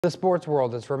The sports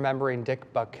world is remembering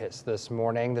Dick Butkus this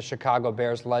morning. The Chicago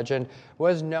Bears legend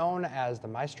was known as the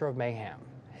Maestro of Mayhem.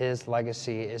 His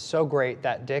legacy is so great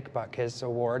that Dick Butkus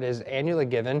Award is annually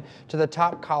given to the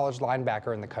top college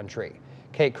linebacker in the country.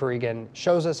 Kate Corrigan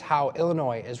shows us how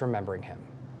Illinois is remembering him.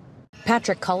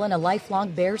 Patrick Cullen, a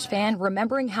lifelong Bears fan,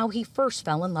 remembering how he first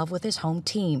fell in love with his home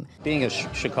team. Being a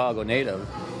Chicago native,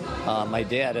 my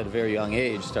dad at a very young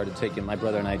age started taking my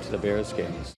brother and I to the Bears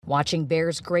games. Watching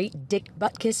Bears great Dick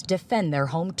Butkus defend their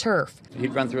home turf.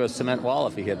 He'd run through a cement wall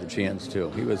if he had the chance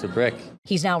to. He was a brick.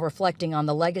 He's now reflecting on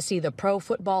the legacy the Pro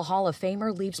Football Hall of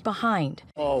Famer leaves behind.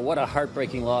 Oh, what a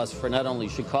heartbreaking loss for not only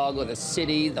Chicago, the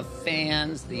city, the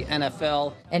fans, the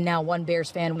NFL. And now one Bears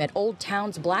fan at Old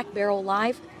Town's Black Barrel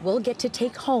Live will get to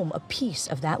take home a piece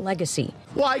of that legacy.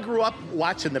 Well, I grew up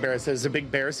watching the Bears as a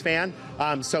big Bears fan,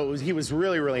 so he was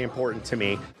really, really important to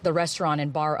me. The restaurant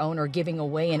and bar owner giving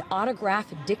away an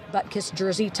autographed Dick Butkus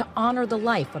jersey to honor the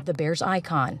life of the Bears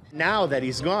icon. Now that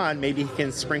he's gone, maybe he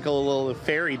can sprinkle a little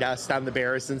fairy dust on the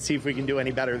Bears and see if we can do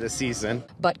any better this season.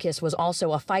 Butkus was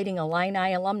also a Fighting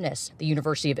Illini alumnus. The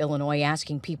University of Illinois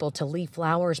asking people to leave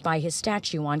flowers by his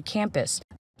statue on campus.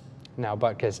 Now,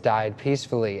 Butkus died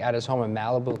peacefully at his home in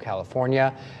Malibu,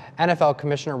 California. NFL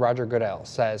Commissioner Roger Goodell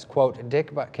says, quote,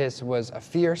 Dick Butkus was a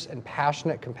fierce and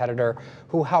passionate competitor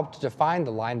who helped define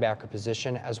the linebacker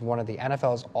position as one of the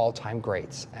NFL's all-time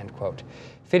greats, end quote.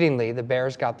 Fittingly, the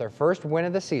Bears got their first win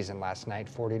of the season last night,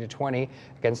 40-20,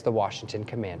 against the Washington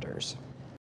Commanders.